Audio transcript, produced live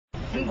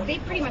they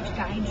pretty much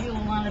guide you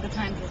a lot of the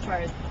times as far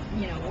as,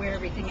 you know, where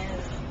everything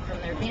is from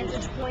their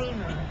vantage point?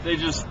 Or?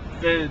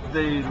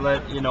 They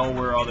let you know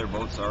where all their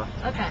boats are.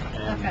 Okay.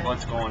 And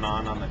what's going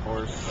on the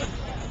course. But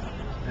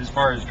as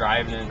far as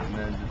driving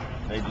it,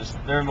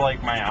 they're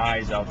like my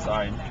eyes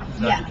outside.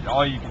 Yeah.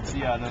 All you can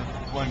see on it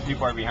when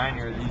people are behind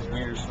you are these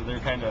mirrors, so they're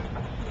kind of,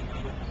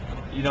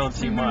 you don't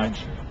see much.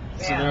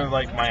 So they're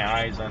like my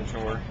eyes on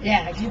shore.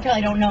 Yeah, because you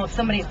probably don't know if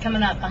somebody's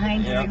coming up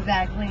behind you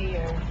exactly.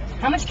 Or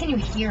how much can you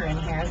hear in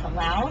here? Is it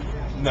loud?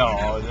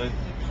 No,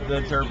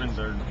 the turbines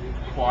are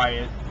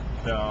quiet.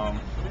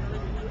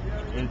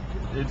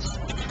 It's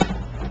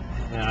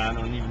I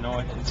don't even know.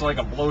 It's like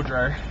a blow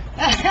dryer.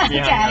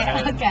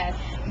 Okay.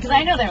 Because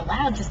I know they're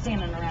loud just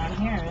standing around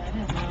here. I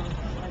didn't know.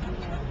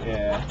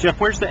 Yeah. Jeff,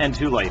 where's the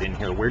N2 light in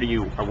here? Where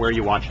are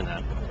you watching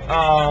that?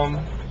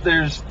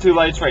 There's two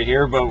lights right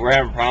here, but we're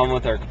having a problem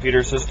with our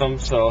computer system,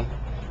 so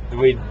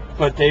we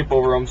put tape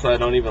over them so I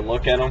don't even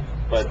look at them.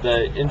 But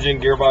the engine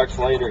gearbox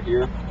light are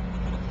here,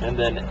 and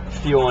then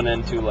fuel and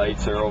N2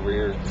 lights are over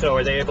here. So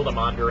are they able to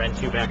monitor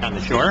N2 back on the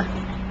shore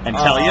and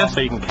tell you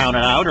so you can count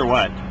it out, or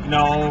what?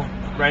 No,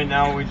 right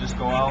now we just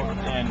go out,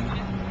 and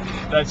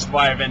that's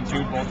why I've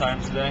N2'd both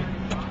times today.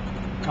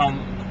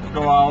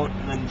 Go out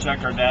and then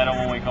check our data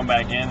when we come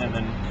back in, and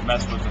then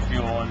mess with the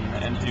fuel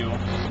and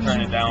N2,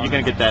 turn it down. You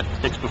gonna get that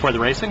fixed before the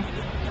racing?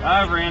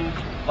 I ran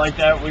like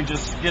that. We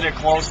just get it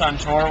close on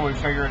shore. We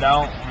figure it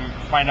out. We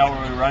find out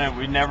where we run it.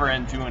 We never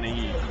N2 in a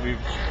heat. We've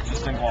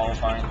just been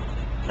qualifying.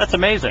 That's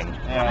amazing.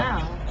 Yeah.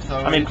 Wow. So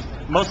I mean,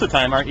 most of the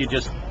time, aren't you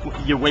just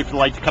you wait for the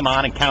light to come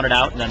on and count it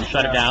out and then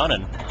shut it down?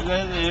 And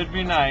it'd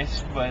be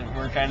nice, but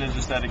we're kind of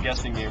just at a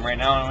guessing game right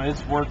now. And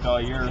it's worked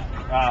all year.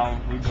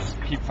 We just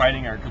keep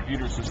fighting our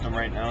computer system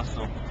right now.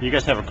 So you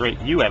guys have a great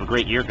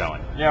year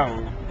going. Yeah,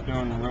 we're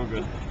doing real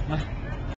good.